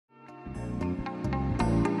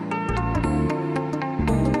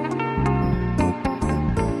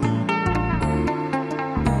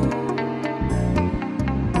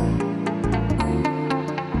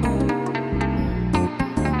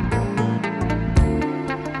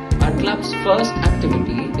club's first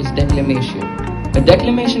activity is Declamation, a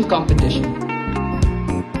declamation competition.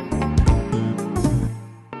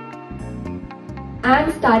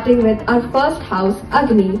 And starting with our first house,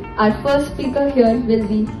 Agni, our first speaker here will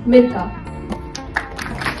be Milka.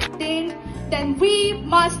 Then we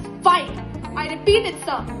must fight. I repeat it,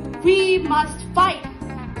 sir. We must fight.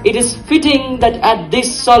 It is fitting that at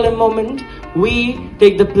this solemn moment, we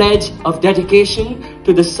take the pledge of dedication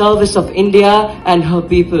to the service of India and her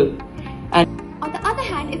people. And on the other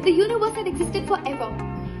hand, if the universe had existed forever,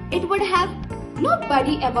 it would have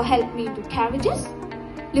nobody ever helped me into carriages,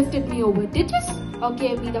 lifted me over ditches, or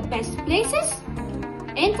gave me the best places.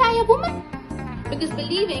 Ain't I a woman? Because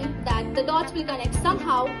believing that the dots will connect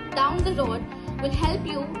somehow down the road will help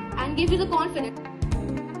you and give you the confidence.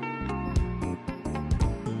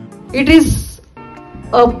 It is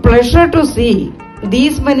a pleasure to see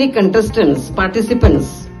these many contestants,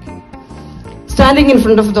 participants, standing in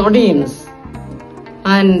front of the audience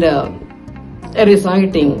and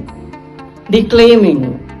reciting,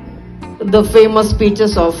 declaiming the famous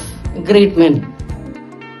speeches of great men.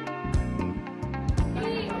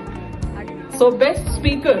 So, best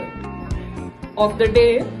speaker of the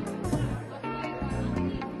day,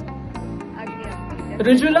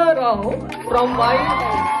 Rijula Rao from White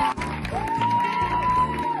House.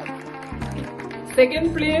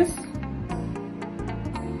 Second place,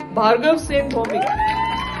 Bhargav Seth Bhomik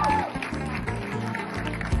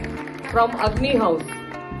from Agni House.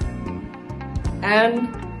 And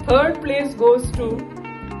third place goes to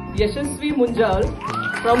Yashasvi Munjal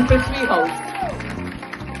from Prithvi House.